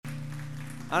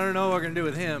I don't know what we're going to do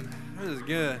with him. This is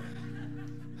good.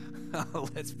 Oh,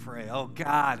 let's pray. Oh,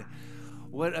 God,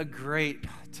 what a great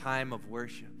time of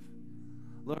worship.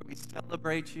 Lord, we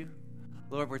celebrate you.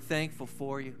 Lord, we're thankful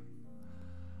for you.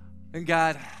 And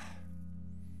God,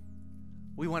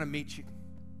 we want to meet you.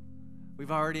 We've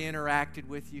already interacted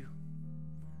with you.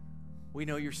 We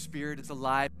know your Spirit is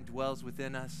alive and dwells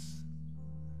within us.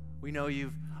 We know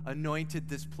you've anointed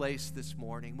this place this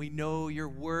morning. We know your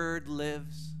word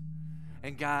lives.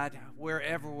 And God,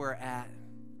 wherever we're at,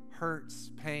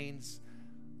 hurts, pains,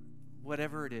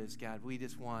 whatever it is, God, we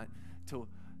just want to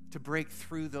break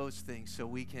through those things so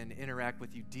we can interact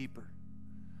with you deeper.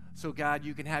 So God,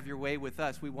 you can have your way with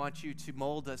us. We want you to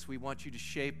mold us. We want you to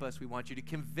shape us. We want you to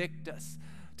convict us,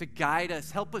 to guide us.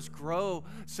 Help us grow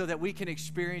so that we can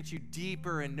experience you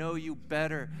deeper and know you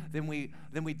better than we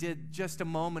did just a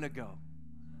moment ago.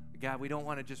 God, we don't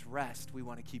want to just rest. We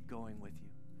want to keep going with you.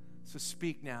 So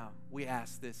speak now. We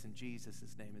ask this in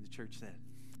Jesus' name. And the church said,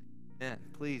 amen.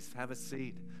 Please have a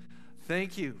seat.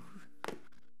 Thank you.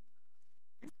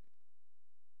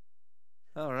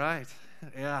 All right.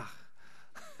 Yeah.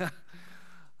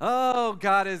 Oh,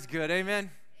 God is good.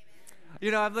 Amen. You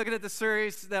know, I'm looking at the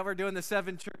series that we're doing, the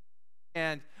 7 church,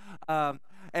 and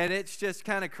it's just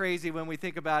kind of crazy when we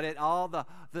think about it, all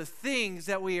the things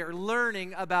that we are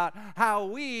learning about how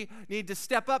we need to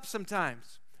step up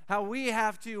sometimes, how we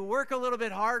have to work a little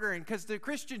bit harder, and because the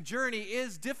Christian journey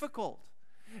is difficult.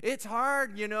 It's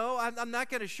hard, you know. I'm not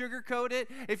going to sugarcoat it.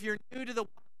 If you're new to the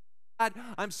God,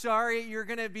 I'm sorry, you're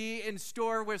going to be in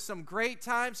store with some great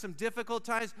times, some difficult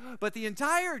times, but the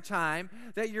entire time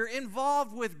that you're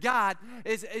involved with God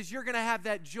is you're going to have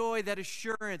that joy, that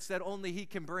assurance that only He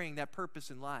can bring, that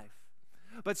purpose in life.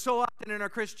 But so often in our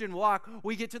Christian walk,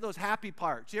 we get to those happy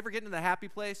parts. You ever get into the happy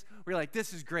place where you're like,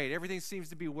 this is great, everything seems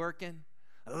to be working,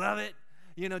 I love it.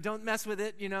 You know, don't mess with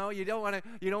it. You know, you don't want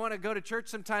to go to church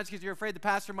sometimes because you're afraid the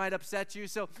pastor might upset you.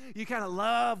 So you kind of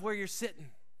love where you're sitting.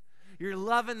 You're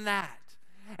loving that.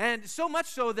 And so much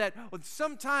so that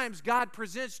sometimes God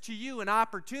presents to you an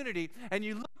opportunity and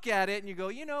you look at it and you go,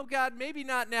 you know, God, maybe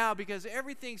not now because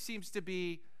everything seems to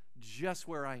be just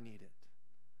where I need it.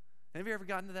 Have you ever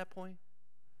gotten to that point?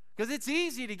 Because it's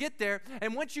easy to get there,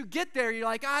 and once you get there, you're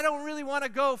like, I don't really want to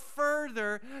go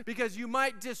further because you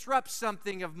might disrupt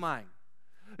something of mine.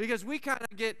 Because we kind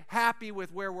of get happy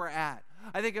with where we're at.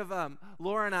 I think of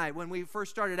Laura and I, when we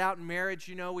first started out in marriage,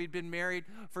 you know, we'd been married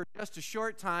for just a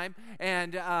short time,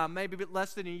 and maybe a bit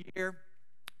less than a year.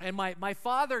 And my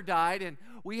father died, and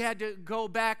we had to go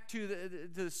back to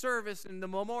the service and the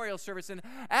memorial service. And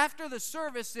after the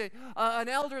service, an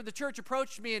elder of the church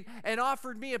approached me and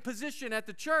offered me a position at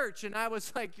the church. And I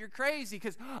was like, you're crazy,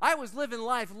 because I was living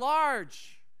life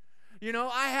large. You know,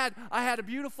 I had a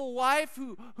beautiful wife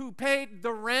who paid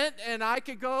the rent, and I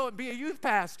could go and be a youth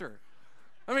pastor.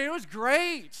 I mean, it was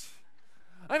great.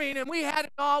 I mean, and we had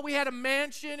it all. We had a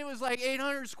mansion. It was like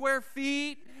 800 square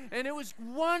feet, and it was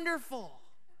wonderful.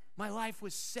 My life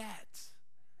was set.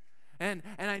 And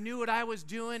I knew what I was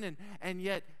doing, and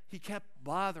yet He kept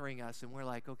bothering us, and we're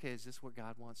like, okay, is this what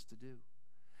God wants to do?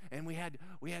 And we had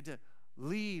to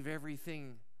leave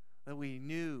everything that we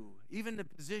knew, even the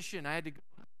position. I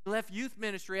left youth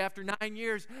ministry after 9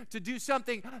 years to do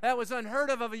something that was unheard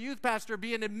of a youth pastor,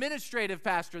 be an administrative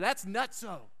pastor. That's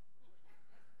nutso.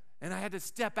 And I had to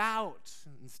step out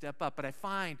and step up. But I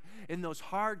find in those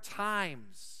hard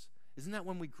times, isn't that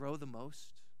when we grow the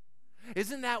most?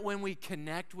 Isn't that when we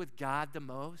connect with God the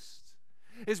most?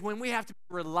 Is when we have to be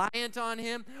reliant on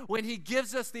Him, when He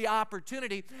gives us the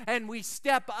opportunity and we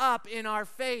step up in our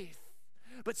faith.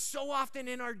 But so often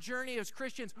in our journey as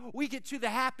Christians, we get to the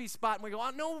happy spot and we go,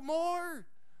 oh, no more,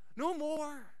 no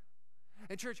more.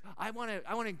 And church, I want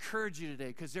to encourage you today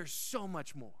because there's so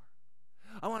much more.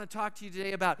 I want to talk to you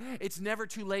today about it's never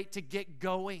too late to get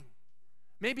going.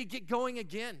 Maybe get going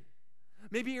again.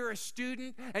 Maybe you're a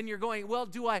student and you're going, well,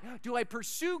 do I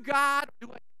pursue God? Or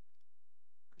do I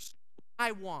pursue what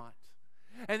I want?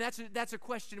 And that's a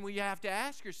question we have to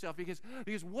ask yourself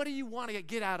because what do you want to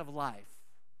get out of life?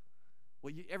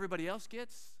 What everybody else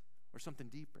gets, or something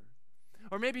deeper?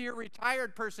 Or maybe you're a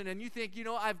retired person and you think, you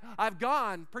know, I've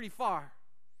gone pretty far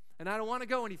and I don't want to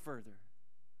go any further.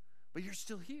 But you're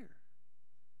still here.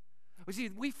 We see,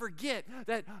 we forget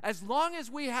that as long as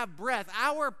we have breath,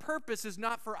 our purpose is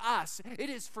not for us.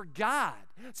 It is for God.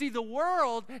 See, the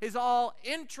world is all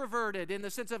introverted in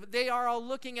the sense of they are all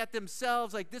looking at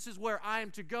themselves like this is where I am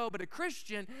to go. But a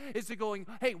Christian is to going,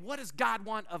 hey, what does God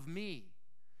want of me?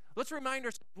 Let's remind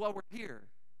ourselves while we're here.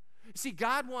 See,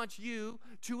 God wants you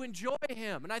to enjoy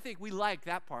Him. And I think we like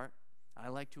that part. I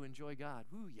like to enjoy God.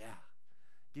 Ooh, yeah.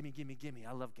 Gimme, gimme, gimme.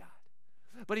 I love God.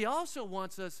 but he also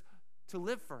wants us to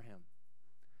live for him.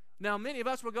 Now, many of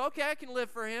us will go, okay, I can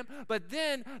live for him, but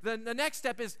then the next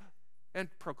step is, and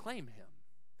proclaim him.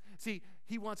 See,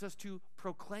 he wants us to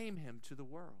proclaim him to the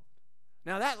world.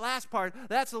 Now, that last part,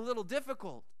 that's a little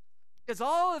difficult, because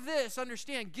all of this,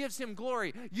 understand, gives him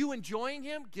glory. You enjoying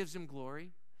him gives him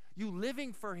glory. You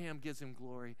living for him gives him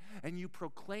glory. And you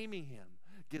proclaiming him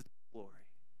gives him glory.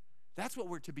 That's what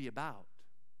we're to be about.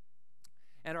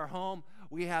 At our home,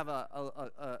 we have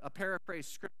a paraphrased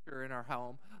scripture in our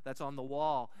home that's on the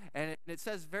wall. And it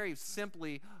says very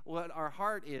simply, what our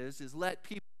heart is let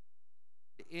people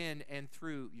in and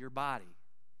through your body.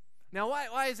 Now,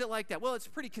 why is it like that? Well, it's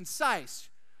pretty concise.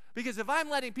 Because if I'm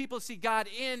letting people see God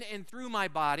in and through my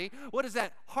body, what is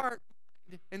that? Heart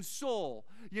and soul.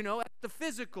 You know, the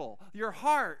physical. Your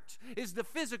heart is the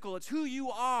physical. It's who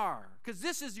you are. Because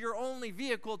this is your only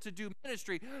vehicle to do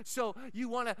ministry. So you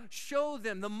want to show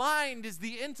them. The mind is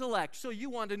the intellect. So you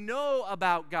want to know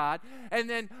about God. And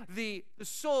then the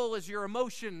soul is your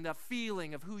emotion, the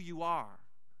feeling of who you are,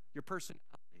 your personality.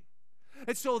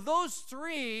 And so those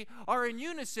three are in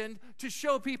unison to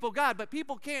show people God. But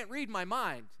people can't read my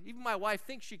mind. Even my wife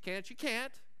thinks she can. She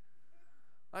can't.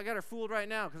 I got her fooled right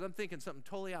now because I'm thinking something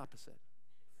totally opposite.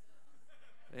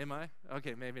 Am I?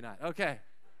 Okay, maybe not. Okay.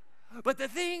 But the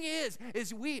thing is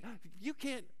you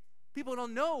can't, people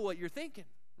don't know what you're thinking,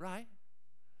 right?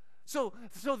 So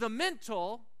the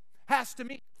mental has to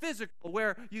meet physical,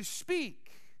 where you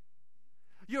speak.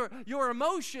 Your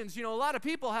emotions, you know, a lot of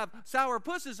people have sour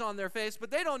pusses on their face, but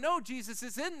they don't know Jesus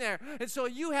is in there. And so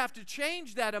you have to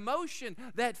change that emotion,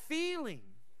 that feeling.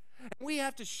 And we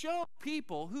have to show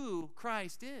people who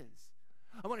Christ is.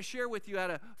 I want to share with you out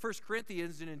of 1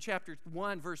 Corinthians, and in chapter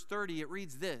 1, verse 30, it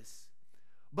reads this.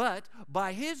 But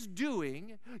by his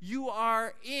doing, you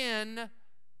are in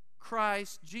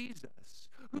Christ Jesus,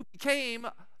 who became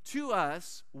to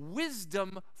us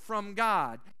wisdom from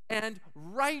God, and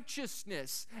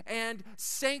righteousness, and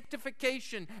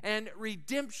sanctification, and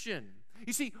redemption.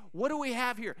 You see, what do we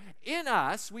have here? In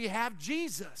us, we have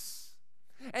Jesus.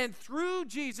 And through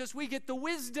Jesus, we get the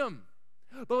wisdom.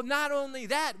 But not only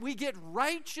that, we get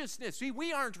righteousness. See,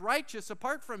 we aren't righteous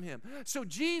apart from him. So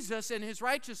Jesus and his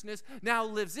righteousness now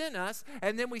lives in us,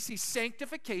 and then we see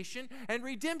sanctification and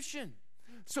redemption.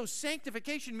 So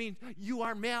sanctification means you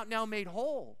are now made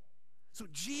whole. So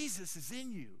Jesus is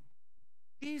in you.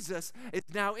 Jesus is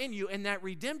now in you, and that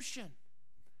redemption.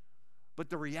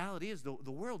 But the reality is the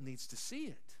world needs to see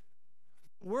it.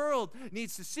 The world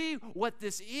needs to see what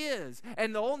this is.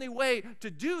 And the only way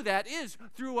to do that is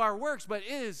through our works, but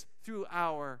is through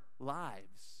our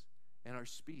lives and our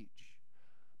speech.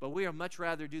 But we would much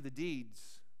rather do the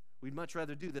deeds. We'd much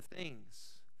rather do the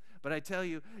things. But I tell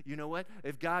you, you know what?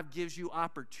 If God gives you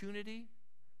opportunity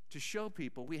to show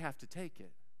people, we have to take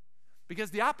it. Because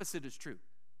the opposite is true.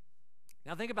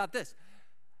 Now think about this.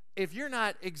 If you're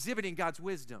not exhibiting God's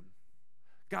wisdom,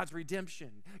 God's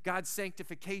redemption, God's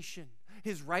sanctification,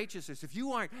 his righteousness, if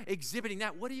you aren't exhibiting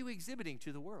that, what are you exhibiting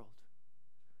to the world?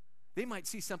 They might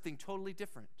see something totally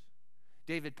different.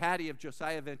 David Patty of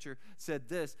Josiah Venture said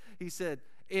this. He said,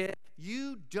 if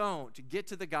you don't get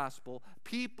to the gospel,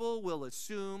 people will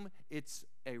assume it's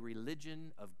a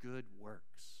religion of good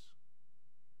works.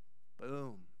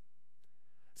 Boom.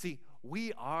 See,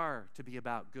 we are to be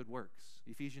about good works.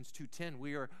 Ephesians 2:10,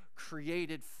 we are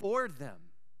created for them.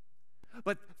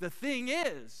 But the thing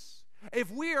is,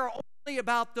 if we are only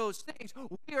about those things,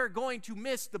 we are going to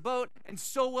miss the boat, and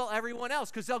so will everyone else,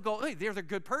 because they'll go, hey, they're a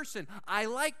good person. I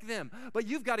like them. But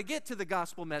you've got to get to the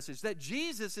gospel message that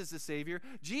Jesus is the Savior,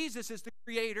 Jesus is the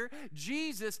Creator,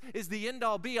 Jesus is the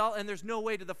end-all, be-all, and there's no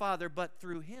way to the Father but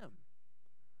through him.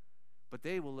 But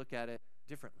they will look at it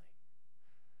differently.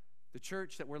 The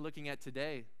church that we're looking at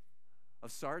today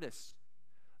of Sardis,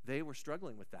 they were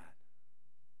struggling with that.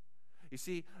 You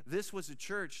see, this was a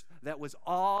church that was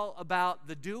all about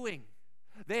the doing.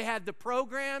 They had the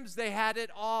programs, they had it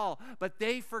all, but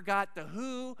they forgot the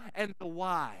who and the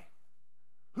why.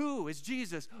 Who is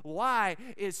Jesus? Why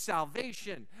is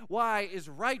salvation? Why is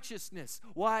righteousness?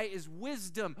 Why is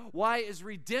wisdom? Why is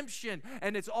redemption?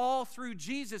 And it's all through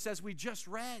Jesus, as we just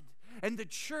read. And the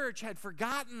church had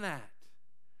forgotten that.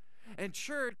 And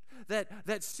church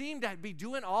that seemed to be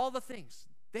doing all the things.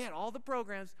 They had all the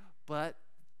programs, but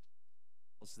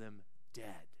calls them dead.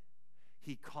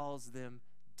 He calls them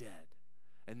dead.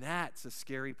 And that's a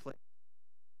scary place.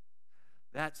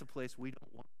 That's a place we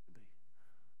don't want to be.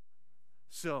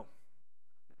 So,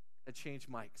 I changed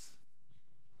mics.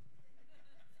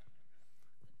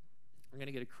 I'm going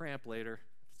to get a cramp later,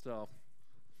 so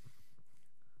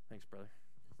thanks, brother.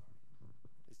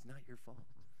 It's not your fault.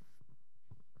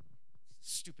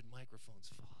 stupid microphones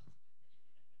fall.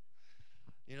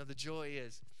 You know, the joy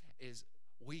is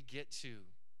we get to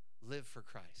live for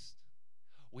Christ.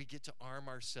 We get to arm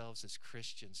ourselves as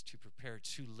Christians to prepare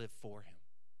to live for him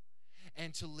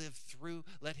and to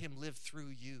let him live through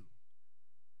you.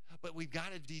 But we've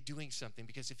got to be doing something,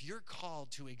 because if you're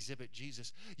called to exhibit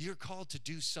Jesus, you're called to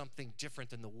do something different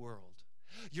than the world.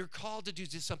 You're called to do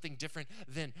something different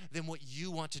than what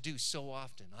you want to do so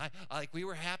often. We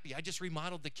were happy. I just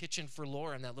remodeled the kitchen for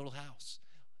Laura in that little house.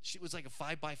 She was like a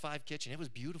 5x5 kitchen. It was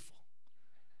beautiful.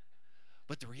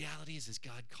 But the reality is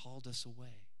God called us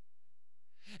away.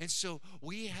 And so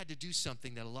we had to do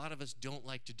something that a lot of us don't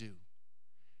like to do,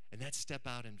 and that's step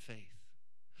out in faith.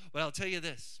 But I'll tell you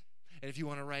this, and if you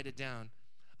want to write it down,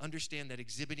 understand that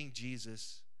exhibiting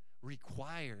Jesus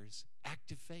requires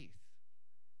active faith.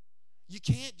 You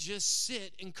can't just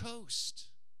sit and coast.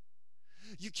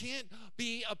 You can't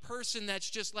be a person that's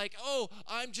just like, oh,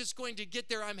 I'm just going to get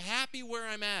there. I'm happy where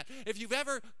I'm at. If you've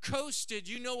ever coasted,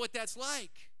 you know what that's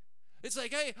like. It's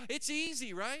like, hey, it's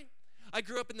easy, right? I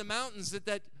grew up in the mountains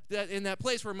that in that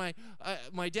place where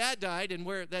my dad died and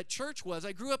where that church was.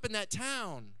 I grew up in that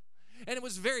town. And it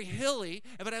was very hilly,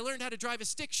 but I learned how to drive a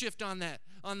stick shift on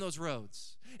those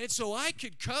roads. And so I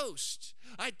could coast.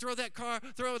 I'd throw that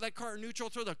car neutral,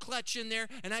 throw the clutch in there,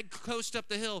 and I'd coast up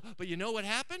the hill. But you know what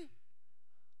happened?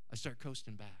 I start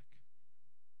coasting back.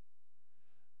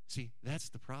 See, that's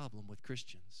the problem with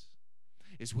Christians,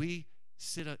 is we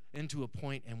sit into a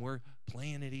point and we're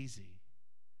playing it easy.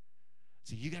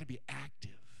 See, you got to be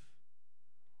active,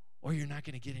 or you're not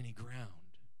going to get any ground.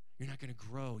 You're not going to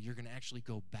grow. You're going to actually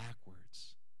go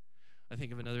backwards. I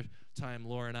think of another time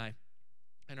Laura and I,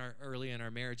 early in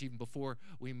our marriage, even before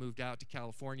we moved out to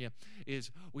California,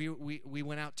 is we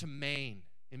went out to Maine.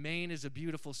 And Maine is a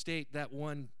beautiful state, that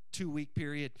 1-2 week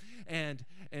period, and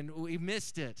we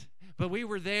missed it. But we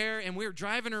were there, and we were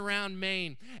driving around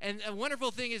Maine. And a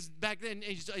wonderful thing is, back then,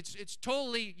 it's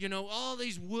totally, all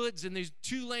these woods and these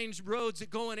 2-lane roads that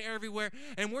go in everywhere.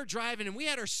 And we're driving, and we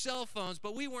had our cell phones,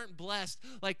 but we weren't blessed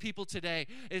like people today.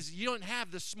 Is you don't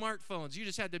have the smartphones. You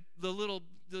just had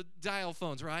the dial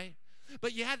phones, right?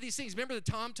 But you had these things. Remember the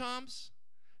TomToms?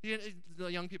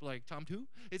 The young people are like, Tom too?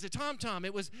 It's a TomTom.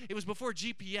 It was before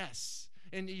GPS.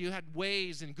 And you had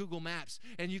Waze and Google Maps,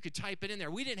 and you could type it in there.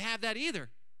 We didn't have that either.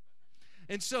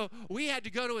 And so we had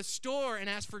to go to a store and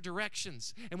ask for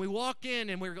directions. And we walk in,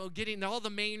 and we're getting, all the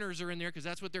Mainers are in there, because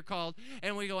that's what they're called.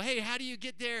 And we go, hey, how do you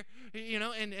get there,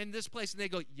 and this place? And they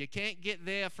go, you can't get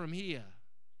there from here.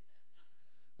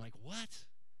 I'm like, what?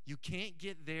 You can't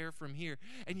get there from here.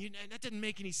 And that didn't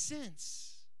make any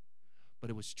sense. But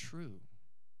it was true.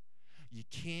 You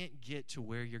can't get to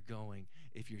where you're going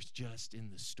if you're just in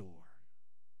the store.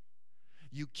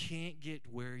 You can't get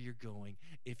where you're going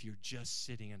if you're just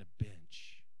sitting on a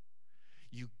bench.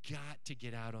 You got to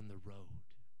get out on the road.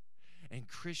 And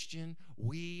Christian,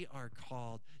 we are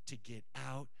called to get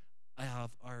out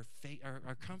of our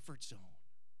comfort zone.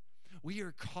 We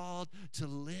are called to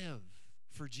live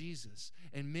for Jesus.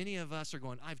 And many of us are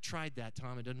going, I've tried that,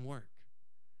 Tom, it doesn't work.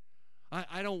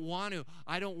 I don't want to.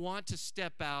 I don't want to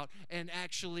step out and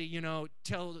actually,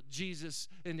 tell Jesus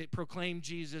and proclaim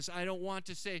Jesus. I don't want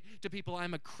to say to people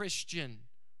I'm a Christian.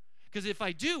 Because if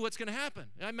I do, what's going to happen?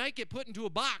 I might get put into a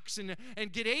box and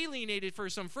get alienated for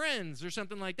some friends or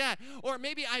something like that. Or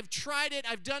maybe I've tried it.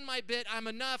 I've done my bit. I'm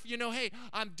enough. Hey,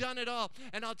 I've done it all.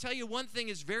 And I'll tell you one thing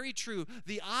is very true.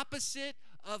 The opposite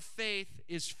of faith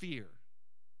is fear.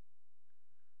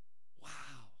 Wow.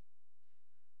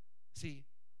 See,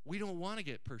 we don't want to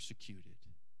get persecuted.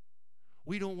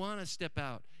 We don't want to step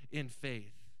out in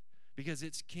faith because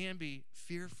it can be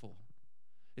fearful.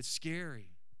 It's scary,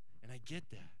 and I get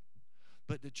that.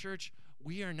 But the church,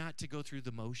 we are not to go through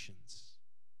the motions.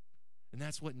 And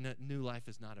that's what New Life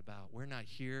is not about. We're not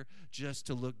here just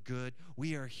to look good.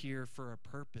 We are here for a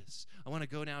purpose. I want to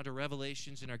go now to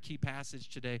Revelations in our key passage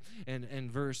today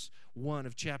and verse 1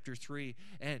 of chapter 3.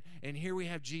 And here we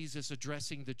have Jesus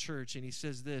addressing the church, and he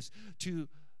says this, to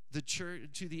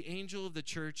the angel of the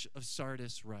church of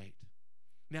Sardis write.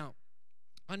 Now,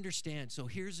 understand, so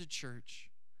here's a church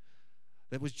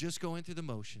that was just going through the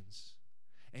motions,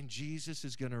 and Jesus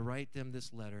is going to write them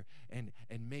this letter and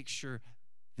make sure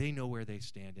they know where they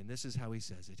stand. And this is how he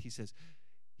says it. He says,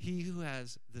 he who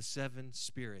has the 7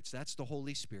 spirits, that's the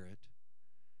Holy Spirit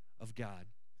of God,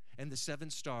 and the 7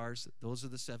 stars, those are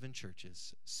the 7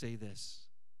 churches, say this.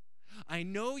 I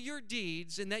know your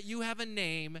deeds and that you have a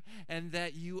name and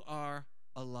that you are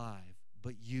alive,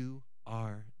 but you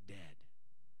are dead.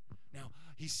 Now,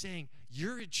 he's saying,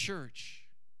 you're a church.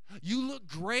 You look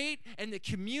great and the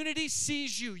community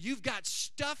sees you. You've got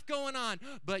stuff going on,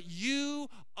 but you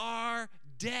are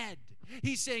dead.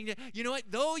 He's saying that, you know what?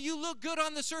 Though you look good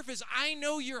on the surface, I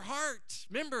know your heart.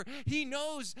 Remember, he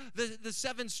knows the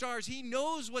 7 stars. He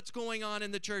knows what's going on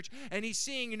in the church. And he's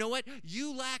saying, you know what?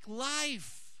 You lack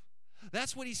life.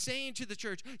 That's what he's saying to the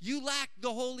church. You lack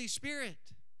the Holy Spirit.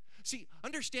 See,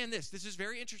 understand this. This is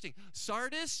very interesting.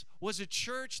 Sardis was a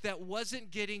church that wasn't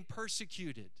getting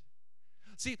persecuted.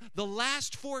 See, the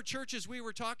last 4 churches we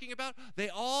were talking about, they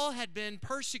all had been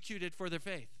persecuted for their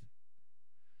faith.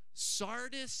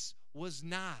 Sardis was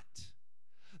not.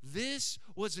 This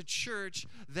was a church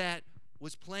that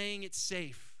was playing it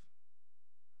safe.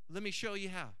 Let me show you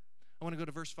how. I want to go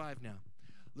to verse 5 now.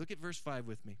 Look at verse 5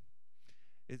 with me.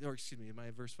 Am I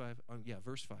at verse 5? Yeah,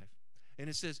 verse 5. And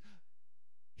it says,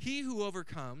 he who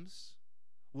overcomes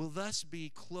will thus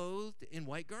be clothed in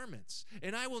white garments,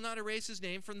 and I will not erase his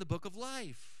name from the book of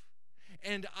life.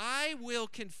 And I will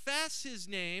confess his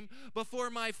name before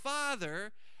my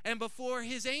Father and before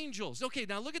his angels. Okay,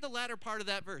 now look at the latter part of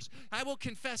that verse. I will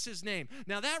confess his name.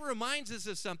 Now that reminds us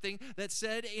of something that's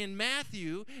said in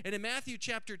Matthew, and in Matthew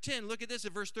chapter 10, look at this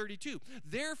at verse 32.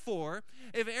 Therefore,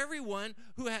 if everyone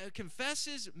who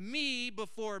confesses me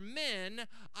before men,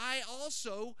 I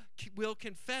also will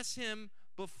confess him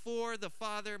before the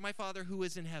Father, my Father who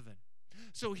is in heaven.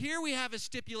 So here we have a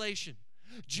stipulation.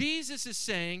 Jesus is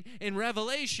saying in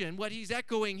Revelation, what he's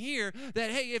echoing here, that,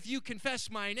 hey, if you confess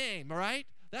my name, all right?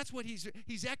 That's what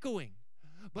he's echoing.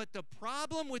 But the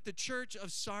problem with the church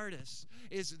of Sardis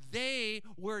is they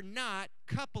were not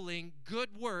coupling good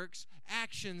works,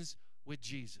 actions with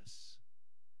Jesus.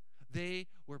 They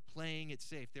were playing it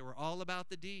safe. They were all about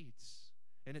the deeds.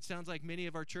 And it sounds like many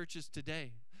of our churches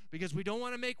today, because we don't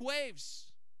want to make waves.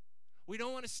 We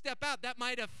don't want to step out. That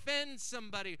might offend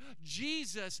somebody.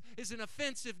 Jesus is an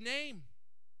offensive name.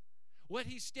 What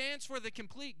he stands for, the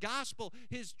complete gospel,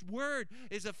 his word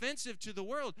is offensive to the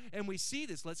world. And we see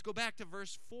this. Let's go back to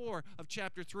verse 4 of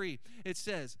chapter 3. It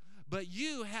says, but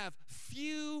you have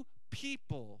few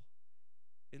people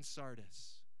in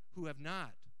Sardis who have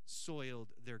not soiled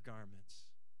their garments,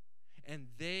 and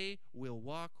they will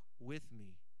walk with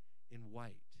me in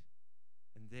white,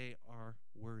 and they are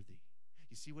worthy.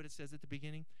 You see what it says at the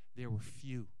beginning? There were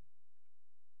few.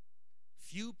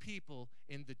 Few people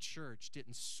in the church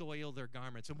didn't soil their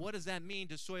garments. And what does that mean,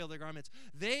 to soil their garments?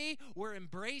 They were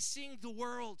embracing the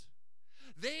world.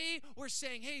 They were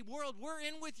saying, hey, world, we're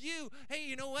in with you. Hey,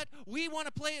 you know what? We want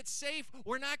to play it safe.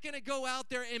 We're not going to go out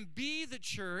there and be the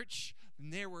church.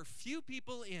 And there were few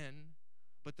people in,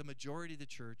 but the majority of the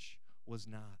church was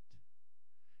not.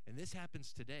 And this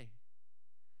happens today.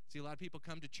 See, a lot of people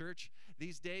come to church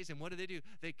these days, and what do?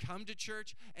 They come to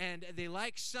church, and they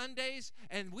like Sundays,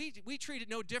 and we treat it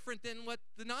no different than what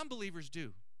the non-believers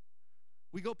do.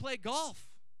 We go play golf.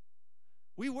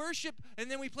 We worship, and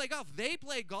then we play golf. They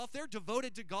play golf. They're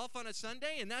devoted to golf on a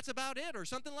Sunday, and that's about it, or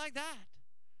something like that.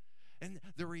 And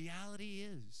the reality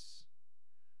is,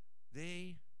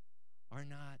 they are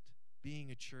not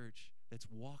being a church that's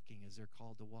walking as they're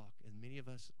called to walk, and many of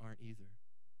us aren't either.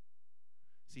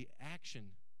 See, action,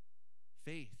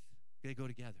 faith, they go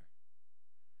together.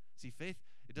 See, faith,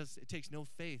 it takes no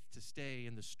faith to stay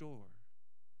in the store.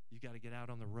 You got to get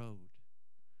out on the road.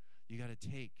 You got to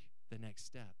take the next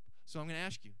step. So I'm going to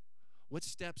ask you, what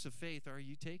steps of faith are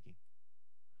you taking?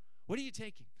 What are you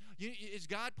taking? Is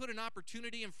God put an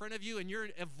opportunity in front of you and you're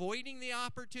avoiding the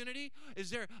opportunity? Is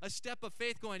there a step of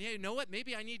faith going, hey, you know what?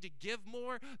 Maybe I need to give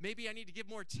more. Maybe I need to give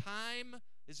more time.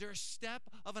 Is there a step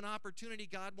of an opportunity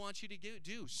God wants you to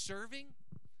do? Serving?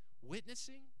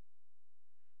 Witnessing?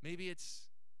 Maybe it's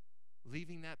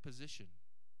leaving that position,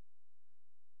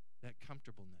 that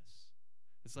comfortableness.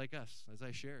 It's like us, as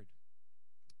I shared.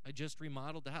 I just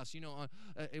remodeled the house. You know,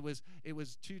 it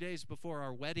was 2 days before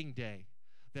our wedding day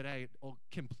that I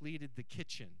completed the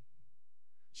kitchen.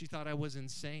 She thought I was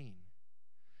insane.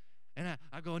 And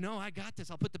I go, no, I got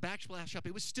this. I'll put the backsplash up.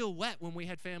 It was still wet when we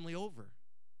had family over.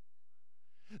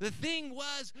 The thing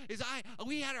is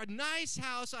we had a nice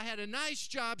house. I had a nice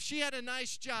job. She had a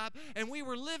nice job. And we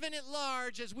were living at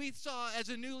large as we saw as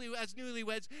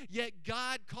newlyweds. Yet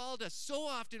God called us. So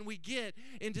often we get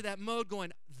into that mode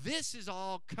going, this is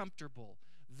all comfortable.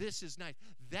 This is nice.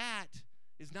 That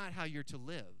is not how you're to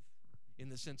live, in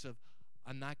the sense of,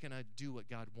 I'm not going to do what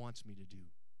God wants me to do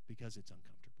because it's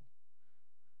uncomfortable.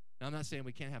 Now, I'm not saying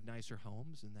we can't have nicer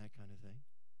homes and that kind of thing,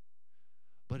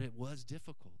 but it was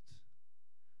difficult.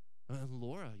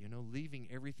 Laura, leaving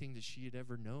everything that she had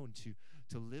ever known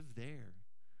to live there.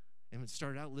 And it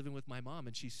started out living with my mom,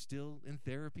 and she's still in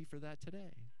therapy for that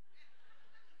today.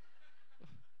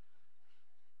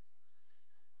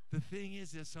 The thing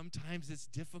is that sometimes it's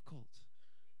difficult.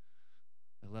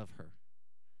 I love her.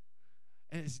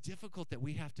 And it's difficult that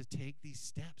we have to take these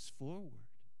steps forward.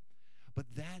 But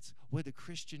that's what the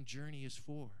Christian journey is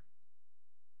for.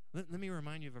 Let me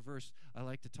remind you of a verse I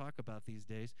like to talk about these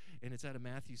days, and it's out of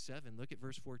Matthew 7. Look at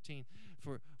verse 14.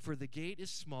 For the gate is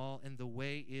small and the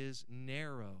way is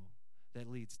narrow that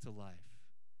leads to life,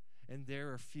 and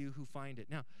there are few who find it.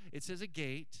 Now, it says a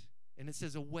gate, and it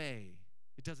says a way.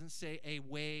 It doesn't say a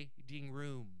waiting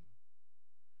room.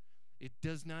 It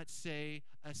does not say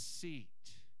a seat.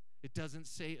 It doesn't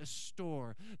say a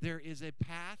store. There is a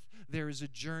path, there is a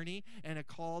journey, and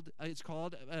it's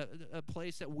called a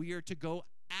place that we are to go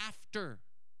after.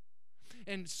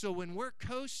 And so when we're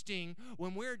coasting,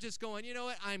 when we're just going, you know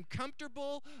what, I'm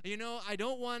comfortable, I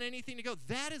don't want anything to go,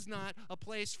 that is not a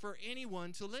place for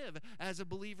anyone to live as a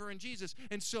believer in Jesus.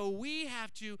 And so we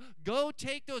have to go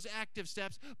take those active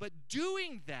steps, but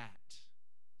doing that,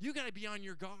 you got to be on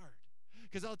your guard.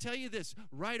 Because I'll tell you this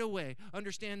right away,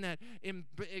 understand that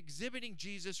exhibiting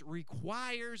Jesus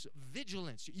requires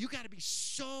vigilance. You got to be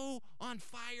so on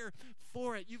fire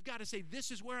for it. You've got to say,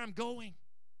 this is where I'm going.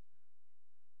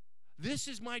 This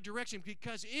is my direction,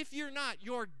 because if you're not,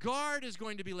 your guard is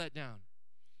going to be let down.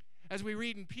 As we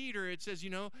read in Peter, it says,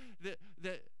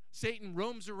 that Satan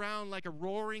roams around like a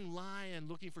roaring lion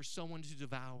looking for someone to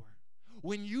devour.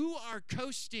 When you are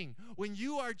coasting, when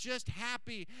you are just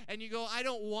happy and you go, I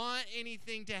don't want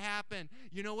anything to happen,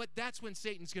 you know what? That's when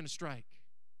Satan's going to strike.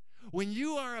 When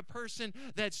you are a person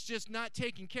that's just not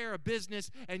taking care of business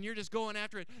and you're just going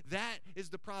after it, that is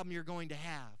the problem you're going to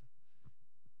have.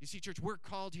 You see, church, we're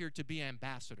called here to be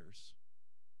ambassadors.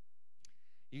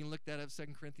 You can look that up, 2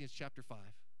 Corinthians chapter 5.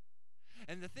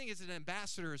 And the thing is, an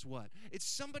ambassador is what? It's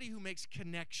somebody who makes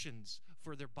connections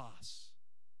for their boss.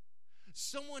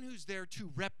 Someone who's there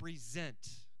to represent.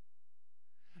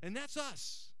 And that's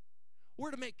us.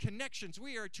 We're to make connections.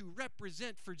 We are to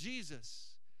represent for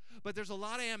Jesus. But there's a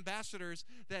lot of ambassadors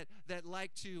that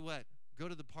like to go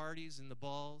to the parties and the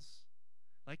balls,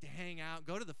 like to hang out,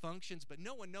 go to the functions, but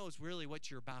no one knows really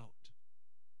what you're about.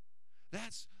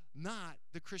 That's not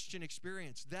the Christian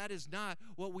experience. That is not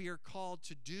what we are called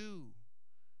to do.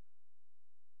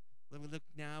 Let me look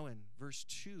now in verse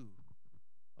 2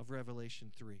 of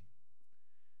Revelation 3.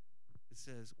 It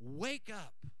says, wake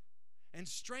up and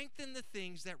strengthen the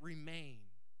things that remain,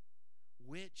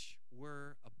 which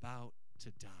were about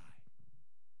to die.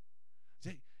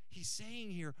 He's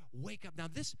saying here, wake up. Now,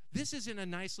 this isn't a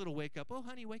nice little wake up. Oh,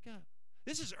 honey, wake up.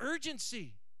 This is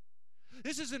urgency.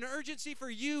 This is an urgency for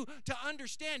you to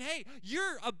understand, hey,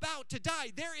 you're about to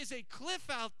die. There is a cliff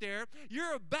out there.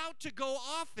 You're about to go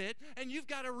off it, and you've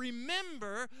got to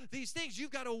remember these things.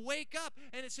 You've got to wake up,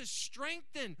 and it says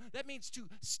strengthen. That means to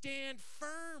stand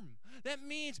firm. That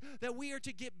means that we are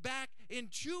to get back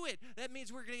into it. That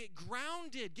means we're going to get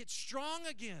grounded, get strong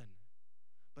again.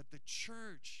 But the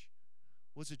church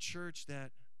was a church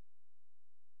that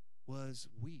was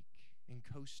weak and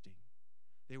coasting.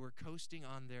 They were coasting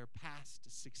on their past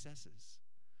successes.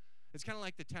 It's kind of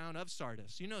like the town of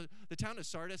Sardis. You know, the town of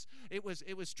Sardis, it was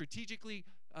strategically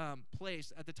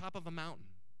placed at the top of a mountain.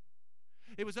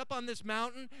 It was up on this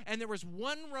mountain, and there was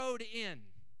one road in,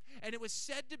 and it was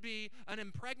said to be an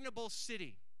impregnable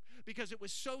city because it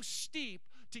was so steep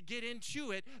to get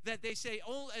into it that they say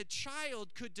only a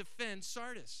child could defend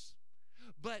Sardis.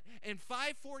 But in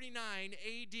 549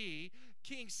 A.D.,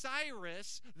 King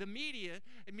Cyrus, the Median,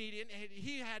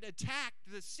 he had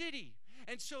attacked the city.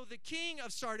 And so the king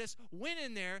of Sardis went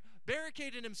in there,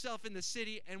 barricaded himself in the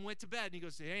city, and went to bed. And he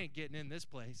goes, they ain't getting in this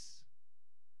place.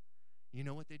 You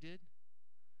know what they did?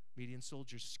 Median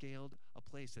soldiers scaled a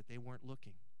place that they weren't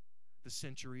looking. The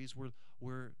centuries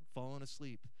were falling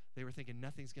asleep. They were thinking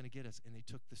nothing's going to get us, and they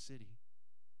took the city.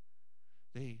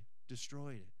 They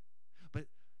destroyed it. But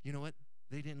you know what?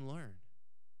 They didn't learn.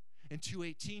 In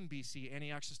 218 BC,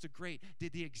 Antiochus the Great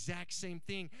did the exact same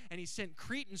thing, and he sent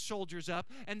Cretan soldiers up,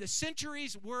 and the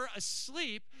centuries were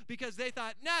asleep because they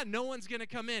thought, no one's going to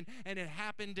come in, and it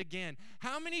happened again.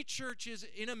 How many churches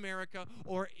in America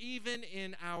or even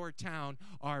in our town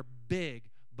are big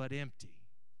but empty?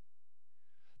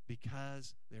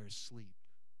 Because they're asleep.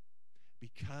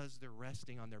 Because they're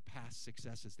resting on their past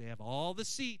successes. They have all the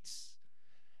seats,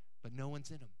 but no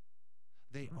one's in them.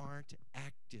 They aren't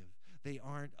active. They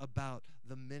aren't about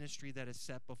the ministry that is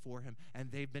set before him, and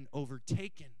they've been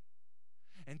overtaken.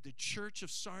 And the church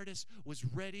of Sardis was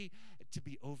ready to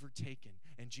be overtaken.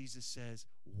 And Jesus says,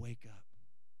 wake up.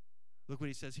 Look what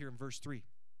he says here in verse 3.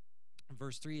 In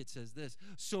verse 3, it says this,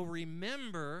 so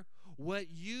remember what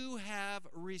you have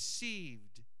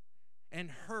received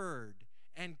and heard,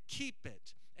 and keep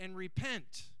it, and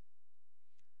repent.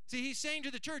 See, he's saying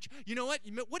to the church, you know what?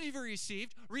 What have you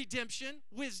received? Redemption,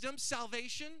 wisdom,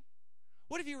 salvation.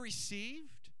 What have you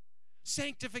received?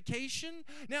 Sanctification.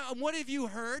 Now, what have you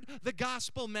heard? The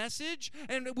gospel message.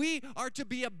 And we are to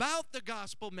be about the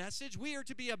gospel message. We are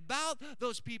to be about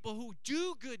those people who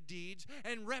do good deeds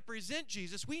and represent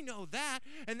Jesus. We know that.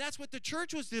 And that's what the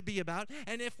church was to be about.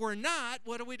 And if we're not,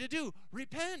 what are we to do?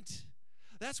 Repent.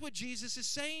 That's what Jesus is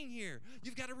saying here.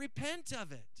 You've got to repent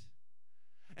of it.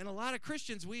 And a lot of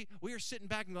Christians, we are sitting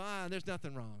back and go, there's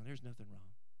nothing wrong. There's nothing wrong.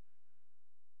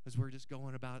 Because we're just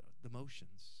going about the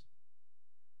motions.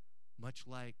 Much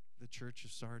like the church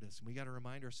of Sardis. And we got to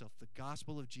remind ourselves the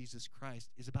gospel of Jesus Christ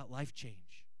is about life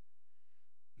change.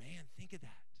 Man, think of that.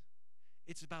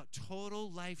 It's about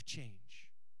total life change.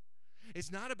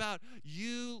 It's not about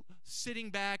you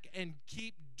sitting back and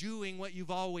keep doing what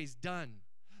you've always done.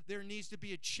 There needs to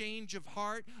be a change of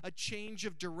heart, a change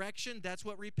of direction. That's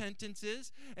what repentance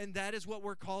is, and that is what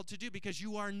we're called to do because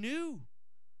you are new.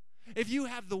 If you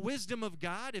have the wisdom of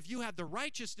God, if you have the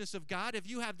righteousness of God, if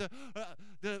you have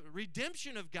the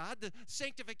redemption of God, the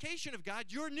sanctification of God,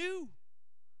 you're new.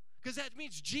 Because that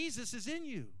means Jesus is in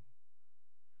you.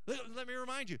 Let me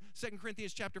remind you, 2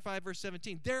 Corinthians chapter 5, verse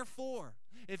 17. Therefore,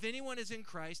 if anyone is in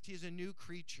Christ, he is a new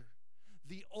creature.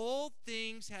 The old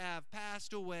things have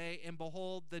passed away, and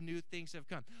behold, the new things have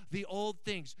come. The old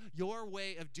things, your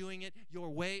way of doing it,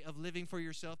 your way of living for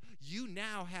yourself, you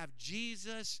now have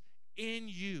Jesus in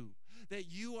you that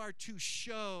you are to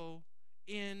show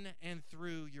in and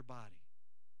through your body.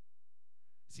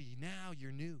 See, now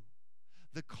you're new.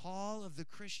 The call of the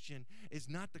Christian is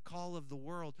not the call of the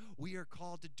world. We are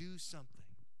called to do something.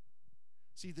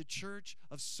 See, the church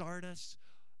of Sardis,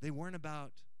 they weren't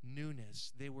about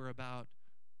newness. They were about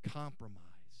compromise.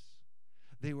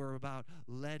 They were about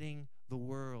letting the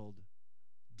world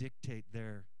dictate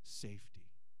their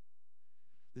safety.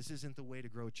 This isn't the way to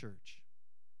grow a church.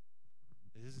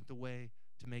 It isn't the way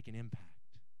to make an impact.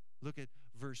 Look at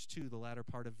verse 2, the latter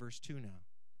part of verse 2 now.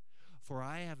 For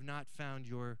I have not found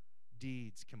your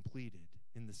deeds completed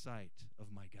in the sight of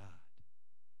my God.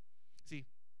 See,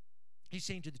 he's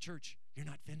saying to the church, you're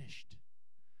not finished.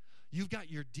 You've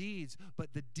got your deeds,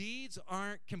 but the deeds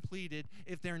aren't completed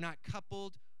if they're not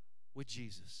coupled with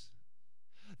Jesus.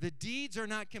 The deeds are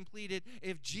not completed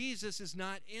if Jesus is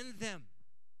not in them.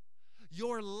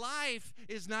 Your life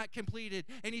is not completed.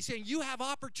 And he's saying you have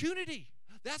opportunity.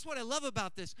 That's what I love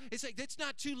about this. It's like it's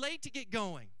not too late to get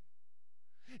going.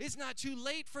 It's not too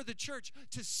late for the church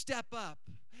to step up.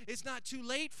 It's not too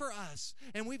late for us.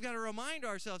 And we've got to remind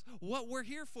ourselves what we're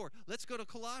here for. Let's go to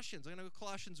Colossians. I'm going to go to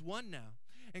Colossians 1 now.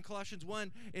 In Colossians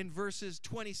 1 in verses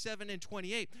 27 and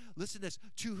 28, listen to this.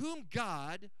 To whom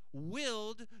God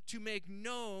willed to make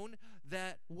known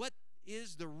that what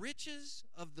is the riches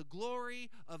of the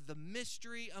glory of the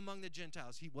mystery among the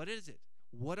Gentiles. What is it?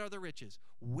 What are the riches?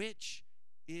 Which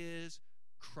is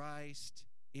Christ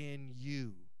in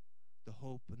you, the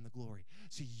hope and the glory.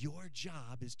 See, your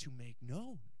job is to make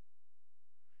known.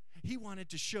 He wanted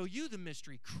to show you the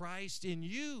mystery, Christ in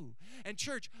you. And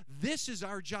church, this is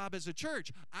our job as a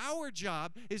church. Our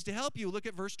job is to help you. Look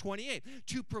at verse 28.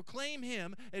 To proclaim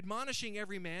him, admonishing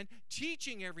every man,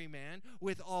 teaching every man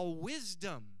with all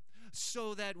wisdom,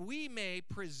 so that we may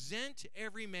present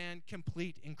every man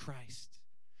complete in Christ.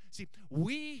 See,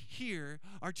 we here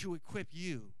are to equip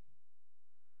you.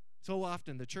 So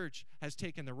often the church has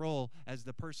taken the role as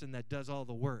the person that does all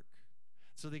the work.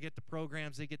 So they get the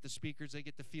programs, they get the speakers, they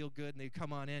get the feel good, and they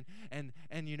come on in.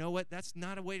 And you know what? That's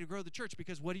not a way to grow the church,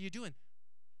 because what are you doing?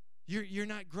 You're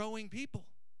not growing people.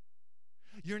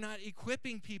 You're not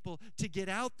equipping people to get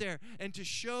out there and to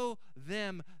show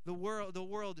them the world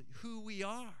who we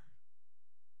are.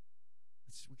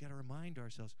 We got to remind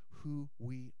ourselves who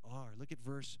we are. Look at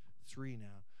verse 3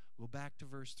 now. Go back to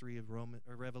verse 3 of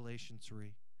Revelation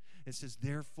 3. It says,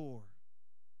 therefore,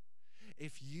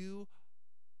 if you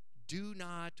do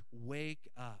not wake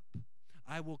up,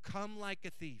 I will come like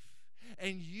a thief,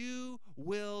 and you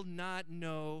will not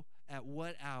know at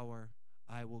what hour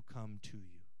I will come to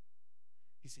you.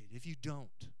 He said, if you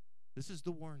don't, this is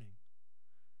the warning.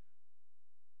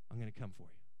 I'm going to come for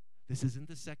you. This isn't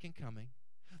the second coming.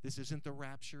 This isn't the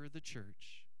rapture of the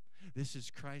church. This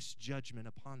is Christ's judgment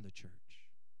upon the church,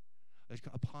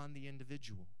 upon the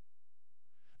individual.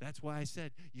 That's why I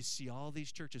said, you see all these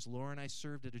churches. Laura and I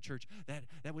served at a church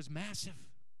that was massive.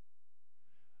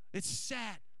 It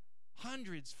sat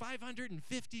hundreds,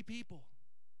 550 people.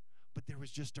 But there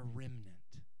was just a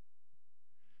remnant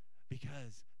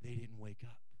because they didn't wake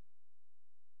up.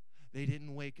 They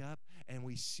didn't wake up, and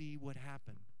we see what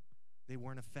happened. They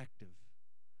weren't effective.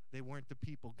 They weren't the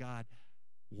people God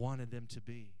wanted them to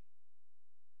be.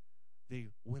 They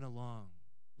went along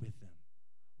with them,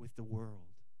 with the world.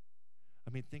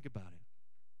 I mean, think about it.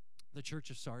 The church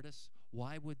of Sardis,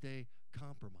 why would they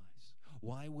compromise?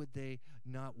 Why would they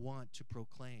not want to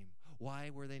proclaim?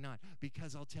 Why were they not?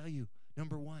 Because I'll tell you,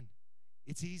 number one,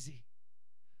 it's easy.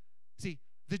 See,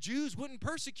 the Jews wouldn't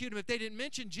persecute them if they didn't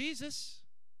mention Jesus.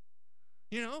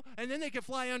 And then they could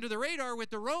fly under the radar with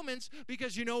the Romans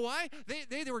because you know why?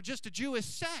 They were just a Jewish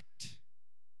sect.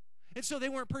 And so they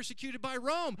weren't persecuted by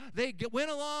Rome. They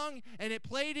went along, and it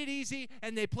played it easy,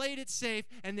 and they played it safe,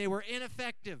 and they were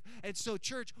ineffective. And so,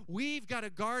 church, we've got to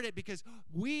guard it because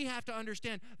we have to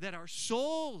understand that our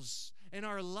souls and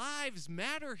our lives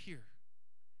matter here.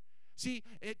 See,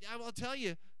 I will tell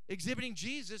you, exhibiting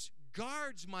Jesus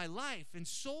guards my life and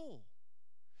soul.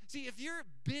 See, if you're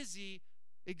busy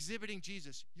exhibiting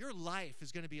Jesus, your life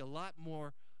is going to be a lot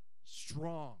more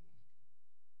strong.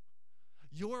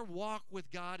 Your walk with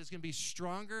God is going to be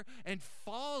stronger, and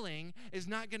falling is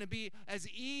not going to be as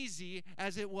easy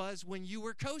as it was when you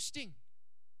were coasting.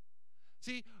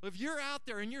 See, if you're out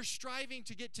there and you're striving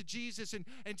to get to Jesus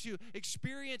and to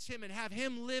experience Him and have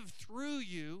Him live through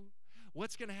you,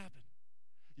 what's going to happen?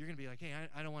 You're going to be like, hey,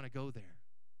 I don't want to go there.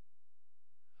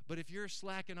 But if you're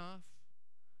slacking off,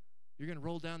 you're going to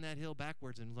roll down that hill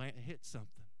backwards and hit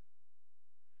something.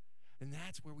 And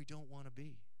that's where we don't want to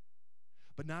be.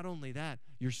 But not only that,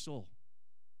 your soul.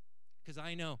 Because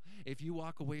I know if you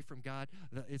walk away from God,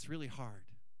 it's really hard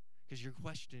because you're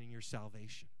questioning your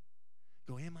salvation.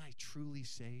 Go, am I truly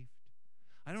saved?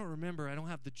 I don't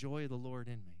have the joy of the Lord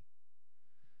in me.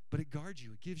 But it guards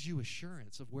you. It gives you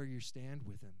assurance of where you stand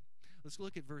with Him. Let's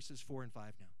look at verses 4 and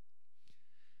 5 now.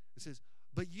 It says,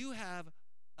 but you have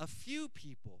a few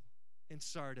people in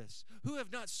Sardis who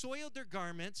have not soiled their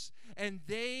garments, and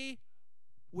they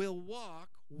will walk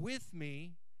with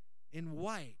me in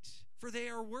white, for they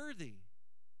are worthy.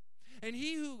 And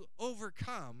he who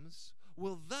overcomes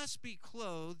will thus be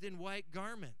clothed in white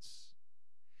garments,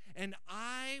 and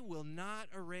I will not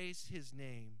erase his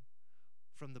name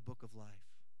from the book of life.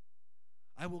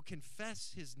 I will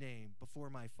confess his name before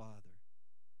my Father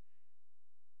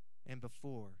and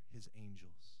before his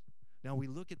angels. Now we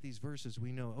look at these verses,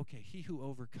 we know, okay, he who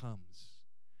overcomes.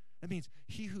 That means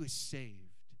he who is saved.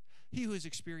 He who has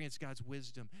experienced God's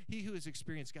wisdom. He who has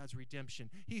experienced God's redemption.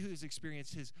 He who has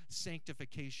experienced His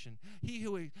sanctification. He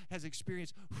who has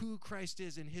experienced who Christ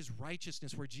is and His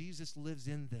righteousness, where Jesus lives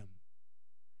in them.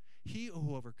 He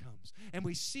who overcomes. And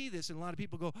we see this, and a lot of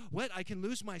people go, what, I can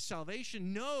lose my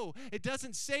salvation? No, it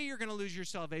doesn't say you're going to lose your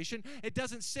salvation. It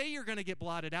doesn't say you're going to get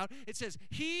blotted out. It says,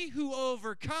 he who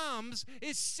overcomes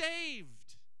is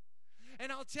saved.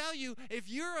 And I'll tell you, if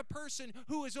you're a person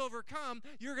who is overcome,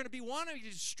 you're going to be wanting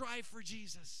to strive for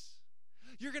Jesus.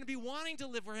 You're going to be wanting to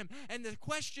live for Him. And the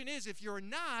question is, if you're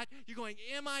not, you're going,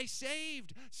 am I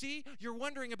saved? See, you're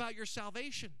wondering about your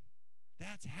salvation.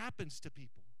 That happens to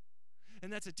people.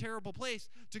 And that's a terrible place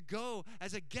to go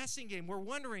as a guessing game. We're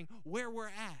wondering where we're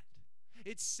at.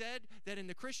 It's said that in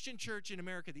the Christian church in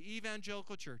America, the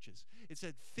evangelical churches, it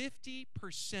said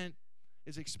 50%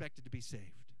 is expected to be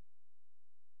saved.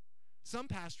 Some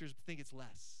pastors think it's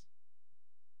less.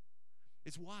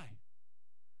 It's why?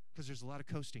 Because there's a lot of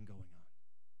coasting going on.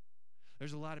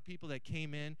 There's a lot of people that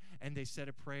came in and they said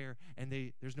a prayer and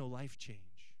there's no life change.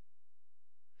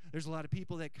 There's a lot of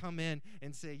people that come in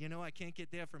and say, I can't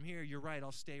get there from here. You're right,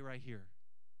 I'll stay right here.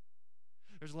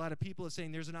 There's a lot of people that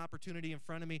saying there's an opportunity in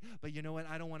front of me, but you know what?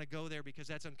 I don't want to go there because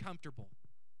that's uncomfortable.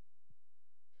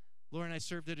 Laura and I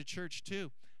served at a church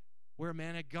too, where a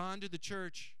man had gone to the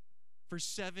church for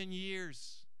 7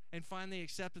 years and finally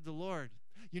accepted the Lord.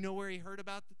 You know where he heard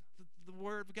about the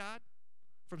Word of God?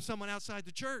 From someone outside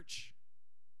the church.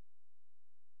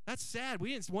 That's sad.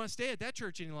 We didn't want to stay at that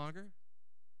church any longer.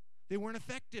 They weren't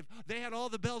effective. They had all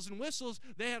the bells and whistles.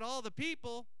 They had all the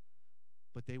people,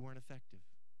 but they weren't effective.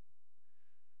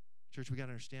 Church, we got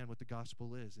to understand what the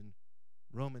gospel is. In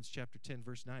Romans chapter 10,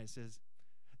 verse 9, it says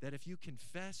that if you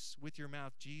confess with your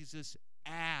mouth Jesus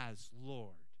as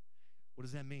Lord, what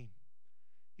does that mean?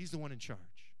 He's the one in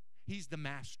charge. He's the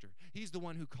master. He's the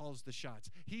one who calls the shots.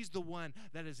 He's the one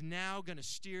that is now going to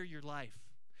steer your life.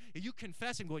 And you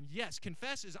confess Him going, yes,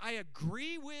 confess is, I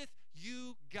agree with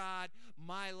you, God.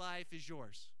 My life is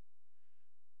yours.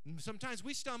 And sometimes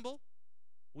we stumble.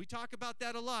 We talk about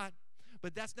that a lot,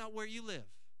 but that's not where you live.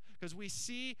 Because we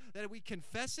see that we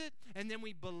confess it, and then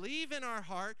we believe in our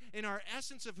heart, in our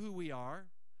essence of who we are,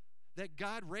 that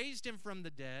God raised Him from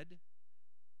the dead,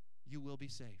 you will be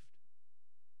saved.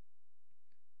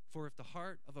 For if the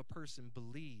heart of a person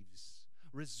believes,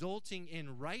 resulting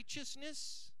in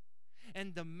righteousness,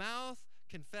 and the mouth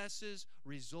confesses,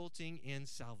 resulting in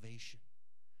salvation,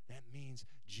 that means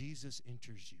Jesus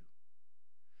enters you.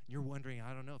 You're wondering,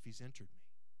 I don't know if He's entered me.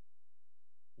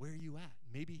 Where are you at?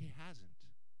 Maybe he hasn't.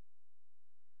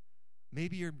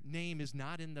 Maybe your name is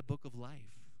not in the book of life.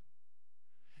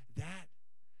 That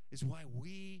is why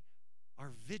we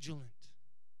are vigilant.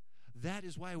 That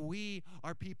is why we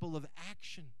are people of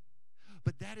action.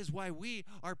 But that is why we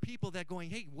are people that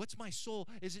going, hey, what's my soul?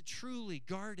 Is it truly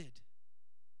guarded?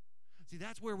 See,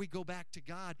 that's where we go back to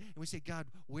God and we say, God,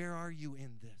 where are you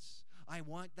in this? I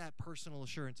want that personal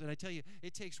assurance. And I tell you,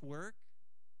 it takes work.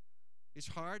 It's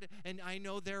hard. And I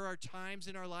know there are times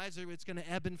in our lives where it's going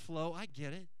to ebb and flow. I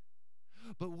get it.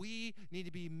 But we need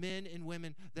to be men and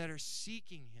women that are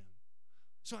seeking him.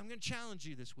 So I'm going to challenge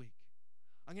you this week.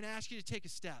 I'm going to ask you to take a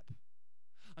step.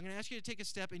 I'm going to ask you to take a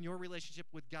step in your relationship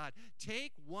with God.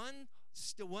 Take one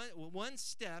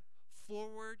step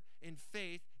forward in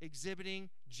faith, exhibiting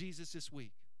Jesus this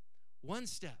week. One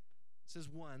step. It says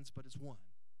ones, but it's one.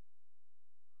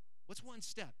 What's one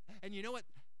step? And you know what?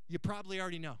 You probably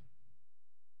already know.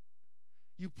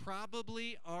 You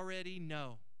probably already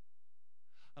know.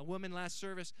 A woman last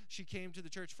service, she came to the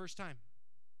church first time.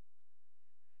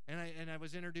 And I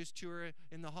was introduced to her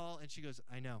in the hall, and she goes,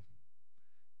 I know.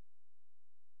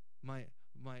 My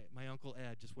Uncle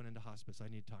Ed just went into hospice. I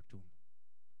need to talk to him.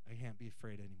 I can't be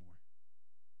afraid anymore.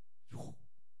 Whew.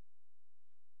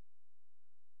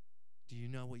 Do you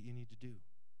know what you need to do?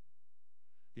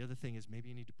 The other thing is maybe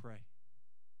you need to pray.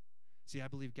 See, I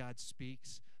believe God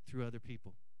speaks through other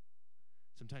people.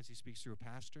 Sometimes he speaks through a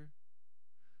pastor.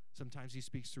 Sometimes he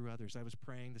speaks through others. I was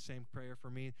praying the same prayer for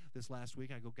me this last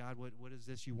week. I go, God, what is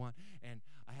this you want? And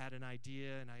I had an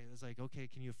idea, and I was like, okay,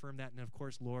 can you affirm that? And, of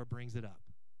course, Laura brings it up.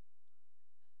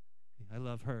 I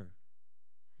love her.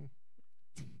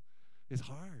 It's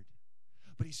hard.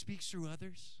 But he speaks through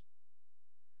others.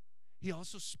 He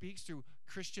also speaks through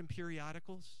Christian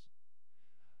periodicals.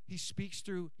 He speaks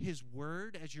through his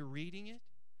word as you're reading it.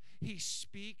 He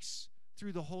speaks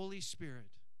through the Holy Spirit.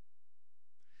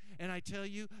 And I tell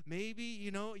you, maybe,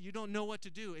 you don't know what to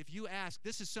do. If you ask,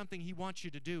 this is something he wants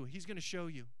you to do. He's going to show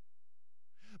you.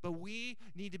 But we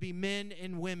need to be men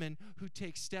and women who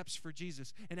take steps for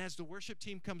Jesus. And as the worship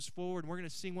team comes forward, and we're going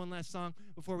to sing one last song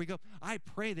before we go, I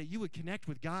pray that you would connect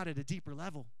with God at a deeper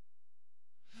level.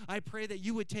 I pray that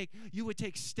you would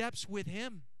take steps with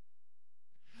him.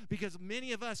 Because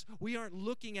many of us, we aren't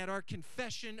looking at our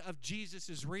confession of Jesus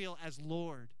is real as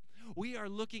Lord. We are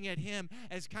looking at him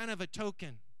as kind of a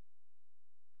token.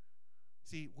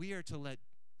 See, we are to let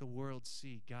the world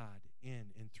see God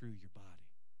in and through your body.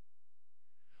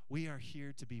 We are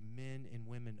here to be men and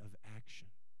women of action.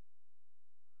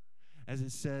 As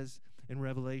it says in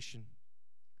Revelation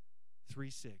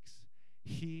 3:6,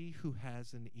 he who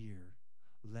has an ear,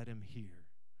 let him hear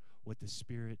what the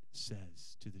Spirit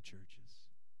says to the churches.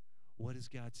 What is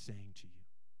God saying to you?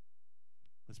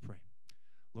 Let's pray.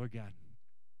 Lord God,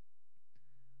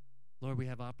 Lord, we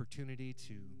have opportunity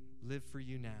to live for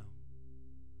you now.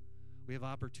 We have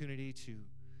opportunity to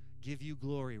give you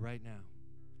glory right now.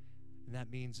 And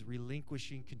that means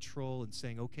relinquishing control and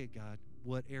saying, okay, God,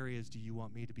 what areas do you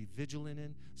want me to be vigilant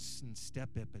in and step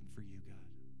up in for you,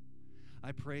 God?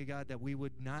 I pray, God, that we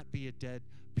would not be a dead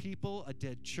people, a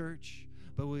dead church,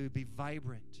 but we would be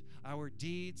vibrant. Our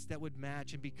deeds that would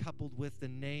match and be coupled with the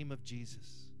name of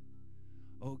Jesus.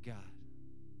 Oh, God.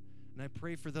 And I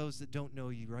pray for those that don't know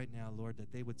you right now, Lord,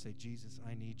 that they would say, Jesus,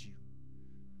 I need you.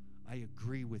 I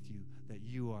agree with you that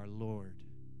you are Lord,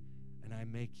 and I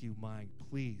make you mine.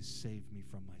 Please save me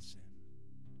from my sin.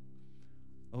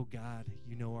 Oh, God,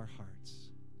 you know our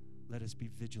hearts. Let us be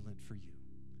vigilant for you.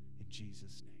 In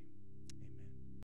Jesus' name.